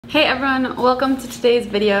Hey everyone, welcome to today's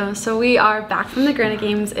video. So we are back from the Granite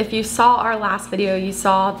Games. If you saw our last video, you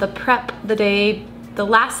saw the prep, the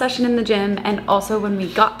last session in the gym, and also when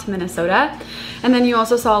we got to Minnesota. And then you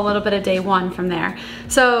also saw a little bit of day one from there.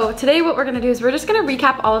 So today what we're gonna do is we're just gonna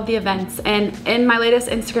recap all of the events. And in my latest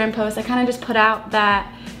Instagram post, I kind of just put out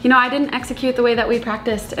that, you know, I didn't execute the way that we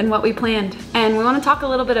practiced and what we planned. And we wanna talk a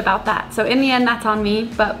little bit about that. So in the end, that's on me,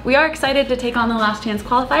 but we are excited to take on the last chance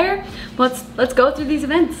qualifier. Let's go through these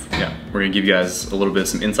events. Yeah, we're gonna give you guys a little bit of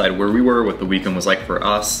some insight where we were, what the weekend was like for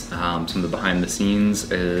us, some of the behind the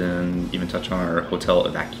scenes, and even touch on our hotel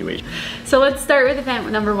evacuation. So let's start with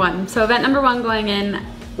event number one. So event number one going in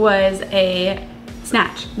was a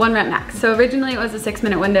snatch, 1 rep max. So originally it was a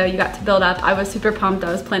 6-minute window. You got to build up. I was super pumped.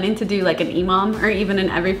 I was planning to do like an EMOM or even an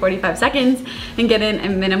every 45 seconds and get in a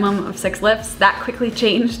minimum of 6 lifts. That quickly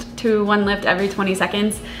changed to 1 lift every 20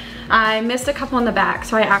 seconds. I missed a couple in the back,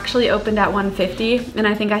 so I actually opened at 150, and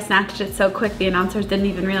I think I snatched it so quick the announcers didn't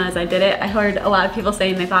even realize I did it. I heard a lot of people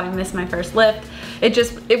saying they thought I missed my first lift.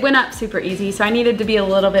 It went up super easy, so I needed to be a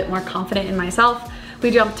little bit more confident in myself.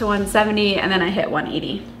 We jumped to 170, and then I hit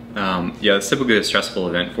 180. Yeah, it's typically a stressful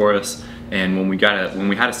event for us, and when we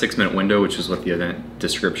had a 6-minute window, which is what the event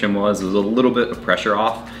description was, it was a little bit of pressure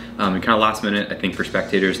off. And kind of last minute, I think for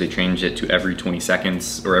spectators, they changed it to every 20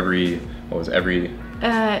 seconds, or every.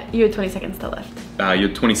 You had 20 seconds to lift. You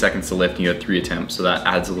had 20 seconds to lift and you had 3 attempts, so that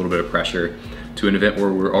adds a little bit of pressure to an event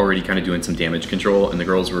where we're already kind of doing some damage control, and the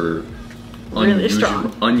girls were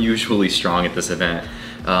unusually strong at this event.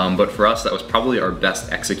 But for us, that was probably our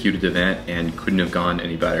best executed event and couldn't have gone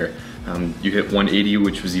any better. You hit 180,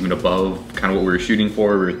 which was even above kind of what we were shooting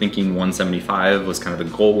for. We were thinking 175 was kind of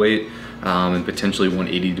the goal weight, and potentially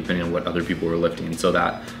 180 depending on what other people were lifting. So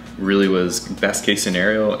that really was best case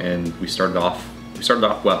scenario, and we started off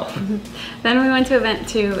well. Then we went to event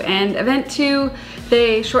 2, and event 2,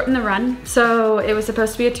 they shortened the run. So it was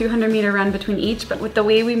supposed to be a 200-meter run between each, but with the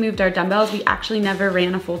way we moved our dumbbells, we actually never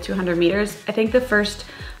ran a full 200 meters. I think the first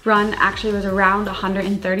run actually was around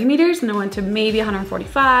 130 meters, and then went to maybe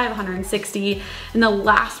 145, 160, and the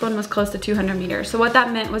last one was close to 200 meters. So what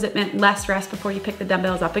that meant was it meant less rest before you pick the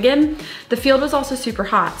dumbbells up again. The field was also super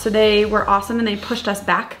hot, so they were awesome, and they pushed us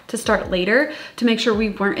back to start later to make sure we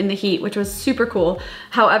weren't in the heat, which was super cool.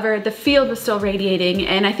 However, the field was still radiating,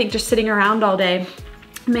 and I think just sitting around all day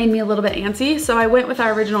made me a little bit antsy. So I went with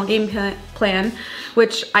our original game plan,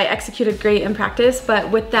 which I executed great in practice, but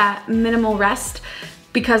with that minimal rest,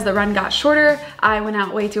 because the run got shorter, I went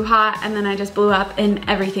out way too hot, and then I just blew up and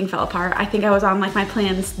everything fell apart. I think I was on like my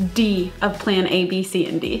plans D of plan A, B, C,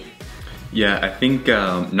 and D. Yeah, I think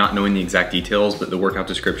not knowing the exact details, but the workout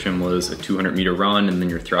description was a 200-meter run and then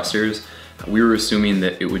your thrusters. We were assuming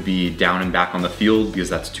that it would be down and back on the field because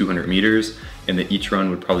that's 200 meters, and that each run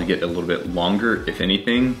would probably get a little bit longer, if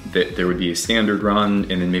anything, that there would be a standard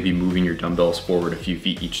run and then maybe moving your dumbbells forward a few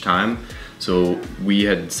feet each time. So we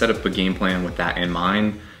had set up a game plan with that in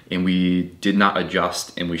mind, and we did not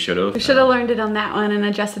adjust, and we should have. We should have learned it on that one and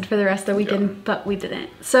adjusted for the rest of the weekend, yeah. But we didn't.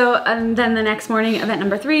 So then the next morning, event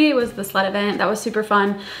number 3 was the sled event. That was super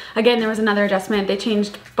fun. Again, there was another adjustment. They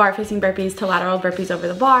changed bar facing burpees to lateral burpees over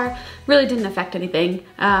the bar. Really didn't affect anything.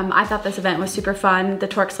 I thought this event was super fun. The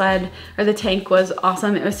torque sled, or the tank, was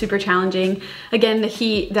awesome. It was super challenging. Again, the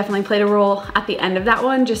heat definitely played a role at the end of that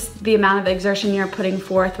one, just the amount of exertion you're putting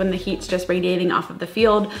forth when the heat's just radiating off of the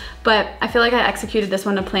field. But I feel like I executed this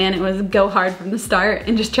one to plan. It was go hard from the start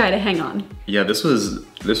and just try to hang on. Yeah, this was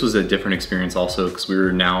a different experience also, because we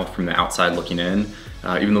were now from the outside looking in.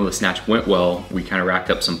 Even though the snatch went well, we kind of racked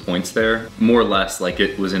up some points there. More or less, like,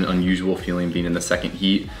 it was an unusual feeling being in the second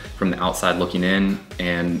heat from the outside looking in,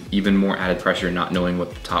 and even more added pressure not knowing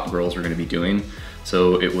what the top girls were going to be doing.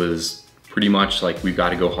 So it was pretty much like, we've got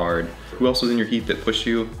to go hard. Who else was in your heat that pushed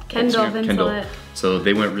you? Kendall. So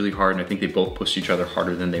they went really hard, and I think they both pushed each other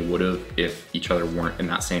harder than they would have if each other weren't in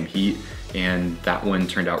that same heat. And that one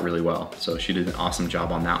turned out really well. So she did an awesome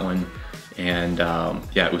job on that one. And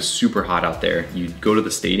yeah, it was super hot out there. You'd go to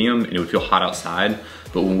the stadium and it would feel hot outside,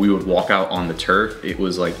 but when we would walk out on the turf, it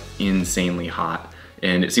was like insanely hot.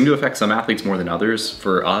 And it seemed to affect some athletes more than others.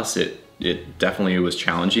 For us, it definitely was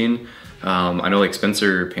challenging. I know like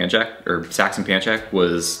Saxon Panchak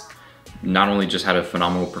was not only just had a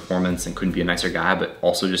phenomenal performance and couldn't be a nicer guy, but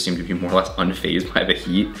also just seemed to be more or less unfazed by the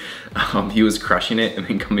heat. He was crushing it and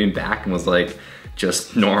then coming back and was like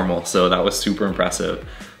just normal. So that was super impressive,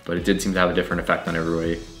 but it did seem to have a different effect on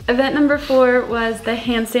everybody. Event number 4 was the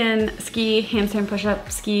handstand ski, handstand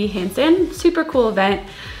push-up, ski handstand. Super cool event.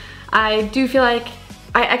 I do feel like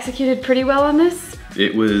I executed pretty well on this.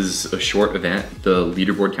 It was a short event. The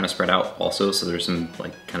leaderboard kind of spread out also, so there's some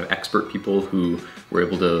like kind of expert people who were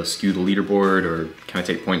able to skew the leaderboard or kind of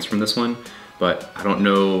take points from this one. But I don't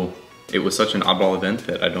know, it was such an oddball event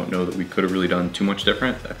that I don't know that we could have really done too much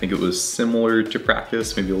different. I think it was similar to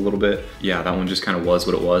practice, maybe a little bit. Yeah, that one just kind of was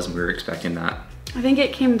what it was, and we were expecting that. I think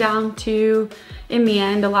it came down to, in the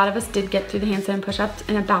end, a lot of us did get through the handstand push-ups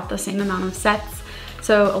in about the same amount of sets.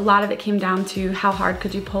 So a lot of it came down to how hard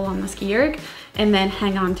could you pull on the ski erg and then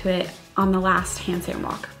hang on to it on the last handstand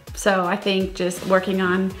walk. So I think just working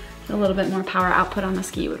on a little bit more power output on the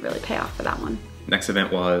ski would really pay off for that one. Next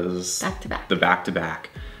event was back-to-back. The back-to-back,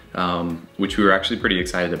 which we were actually pretty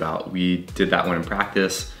excited about. We did that one in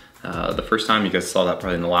practice. The first time, you guys saw that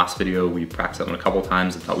probably in the last video, we practiced that one a couple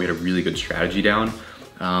times and thought we had a really good strategy down.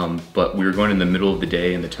 But we were going in the middle of the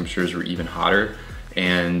day and the temperatures were even hotter,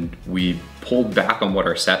 and we pulled back on what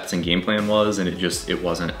our sets and game plan was, and it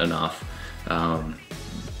wasn't enough.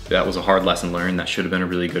 That was a hard lesson learned. That should have been a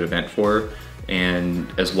really good event for her. And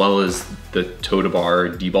as well as the toe to bar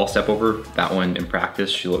D-ball step over, that one in practice,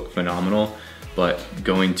 she looked phenomenal. But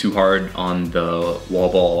going too hard on the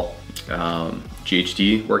wall ball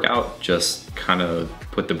GHD workout just kind of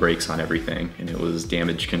put the brakes on everything, and it was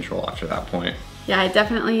damage control after that point. Yeah,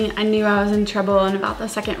 I knew I was in trouble in about the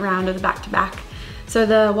second round of the back-to-back. So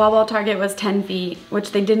the wall ball target was 10 feet,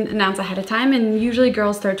 which they didn't announce ahead of time, and usually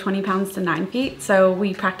girls throw 20 pounds to 9 feet, so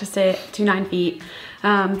we practiced it to 9 feet.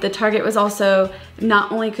 The target was also,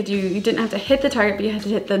 not only could you didn't have to hit the target, but you had to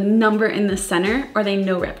hit the number in the center or they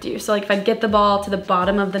no repped you. So like if I'd get the ball to the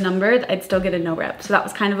bottom of the number, I'd still get a no rep. So that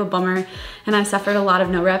was kind of a bummer, and I suffered a lot of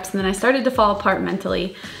no reps, and then I started to fall apart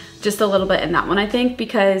mentally just a little bit in that one, I think,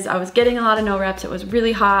 because I was getting a lot of no reps. It was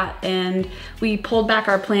really hot, and we pulled back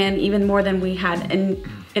our plan even more than we had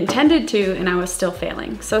intended to, and I was still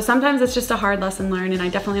failing. So sometimes it's just a hard lesson learned, and I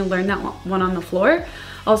definitely learned that one on the floor.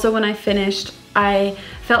 Also, when I finished, I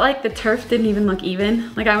felt like the turf didn't even look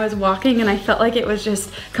even. Like I was walking and I felt like it was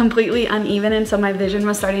just completely uneven, and so my vision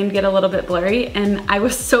was starting to get a little bit blurry, and I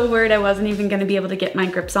was so worried I wasn't even gonna be able to get my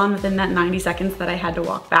grips on within that 90 seconds that I had to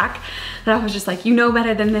walk back, that I was just like, you know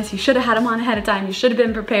better than this, you should have had them on ahead of time, you should have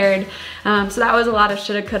been prepared. So that was a lot of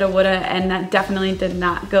shoulda, coulda, woulda, and that definitely did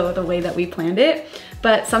not go the way that we planned it.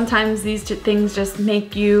 But sometimes these things just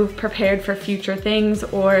make you prepared for future things,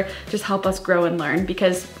 or just help us grow and learn,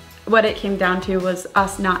 because what it came down to was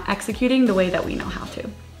us not executing the way that we know how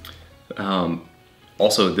to.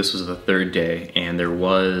 Also, this was the third day, and there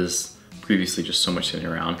was previously just so much sitting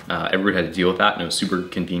around. Everybody had to deal with that, and it was super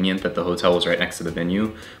convenient that the hotel was right next to the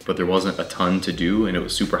venue, but there wasn't a ton to do, and it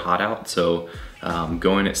was super hot out. So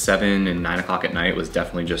going at 7 and 9 o'clock at night was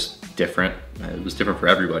definitely just different. It was different for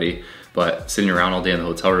everybody, but sitting around all day in the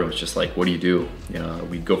hotel room was just like, what do you do?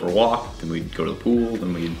 We'd go for a walk, then we'd go to the pool,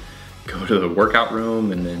 then we'd go to the workout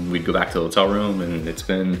room, and then we'd go back to the hotel room, and it's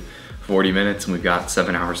been 40 minutes and we've got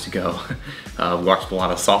 7 hours to go. We watched a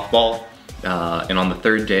lot of softball, and on the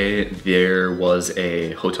third day there was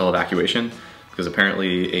a hotel evacuation because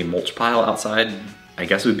apparently a mulch pile outside, I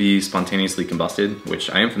guess it would be spontaneously combusted, which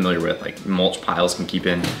I am familiar with. Like mulch piles can keep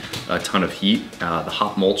in a ton of heat. The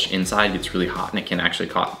hot mulch inside gets really hot and it can actually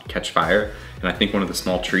catch fire. And I think one of the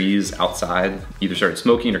small trees outside either started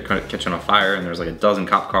smoking or catching on fire, and there was like a dozen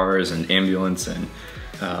cop cars and ambulance and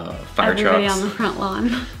fire Everybody trucks. on the front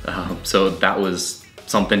lawn. So that was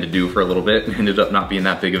something to do for a little bit. It ended up not being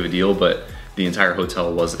that big of a deal, but the entire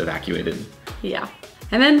hotel was evacuated. Yeah.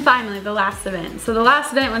 And then finally, the last event. So the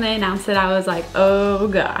last event, when they announced it, I was like, oh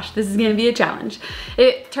gosh, this is gonna be a challenge.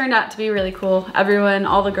 It turned out to be really cool. Everyone,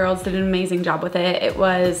 all the girls did an amazing job with it. It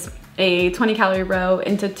was a 20-calorie row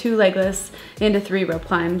into 2 legless, into 3 rope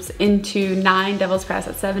climbs, into 9 devil's press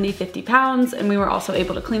at 70, 50 pounds. And we were also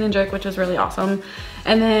able to clean and jerk, which was really awesome.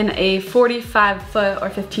 And then a 45-foot or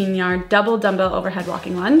 15-yard double dumbbell overhead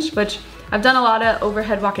walking lunge, which I've done a lot of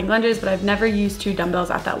overhead walking lunges, but I've never used 2 dumbbells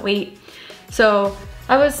at that weight. So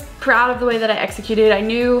I was proud of the way that I executed. I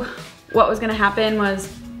knew what was gonna happen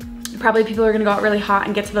was probably people are gonna go out really hot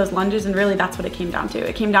and get to those lunges, and really that's what it came down to.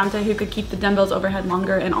 It came down to who could keep the dumbbells overhead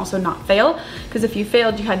longer and also not fail, because if you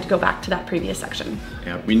failed, you had to go back to that previous section.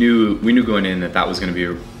 Yeah, we knew going in that was gonna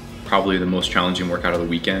be probably the most challenging workout of the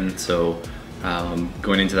weekend. So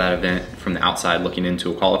going into that event from the outside, looking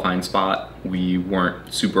into a qualifying spot, we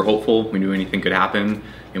weren't super hopeful. We knew anything could happen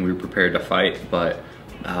and we were prepared to fight, but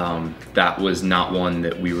that was not one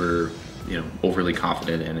that we were overly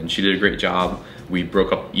confident in, and she did a great job. We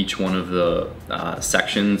broke up each one of the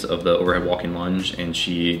sections of the overhead walking lunge, and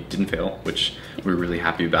she didn't fail, which we were really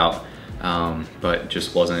happy about, but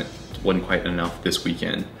just wasn't quite enough this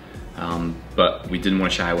weekend. But we didn't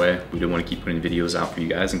want to shy away. We didn't want to keep putting videos out for you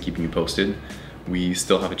guys and keeping you posted. we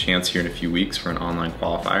still have a chance here in a few weeks for an online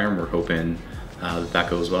qualifier, and we're hoping that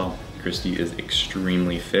goes well. Christy is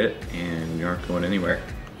extremely fit and we aren't going anywhere.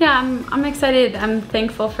 Yeah, I'm excited. I'm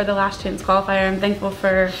thankful for the Last Chance qualifier. I'm thankful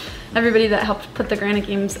for everybody that helped put the Granite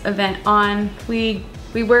Games event on. We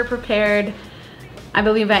were prepared. I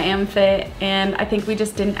believe I am fit, and I think we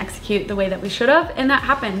just didn't execute the way that we should have, and that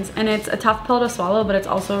happens. And it's a tough pill to swallow, but it's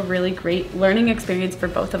also a really great learning experience for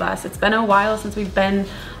both of us. It's been a while since we've been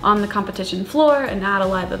on the competition floor and at a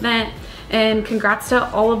live event. And congrats to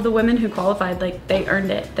all of the women who qualified. Like, they earned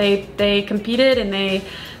it. They competed and they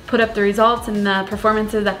put up the results and the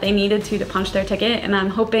performances that they needed to punch their ticket, and I'm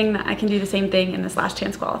hoping that I can do the same thing in this Last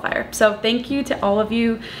Chance qualifier. So thank you to all of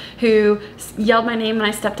you who yelled my name when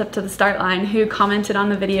I stepped up to the start line, who commented on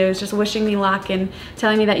the videos just wishing me luck and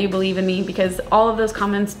telling me that you believe in me, because all of those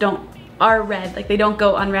comments are read, like they don't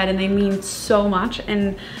go unread, and they mean so much.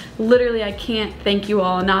 And literally I can't thank you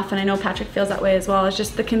all enough, and I know Patrick feels that way as well. It's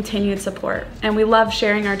just the continued support, and we love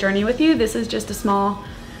sharing our journey with you. This is just a small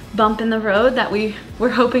bump in the road that we were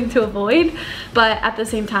hoping to avoid, but at the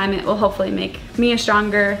same time it will hopefully make me a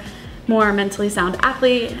stronger, more mentally sound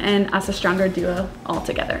athlete, and us a stronger duo all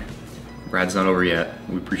together. Rad's not over yet.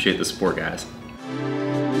 We appreciate the support, guys.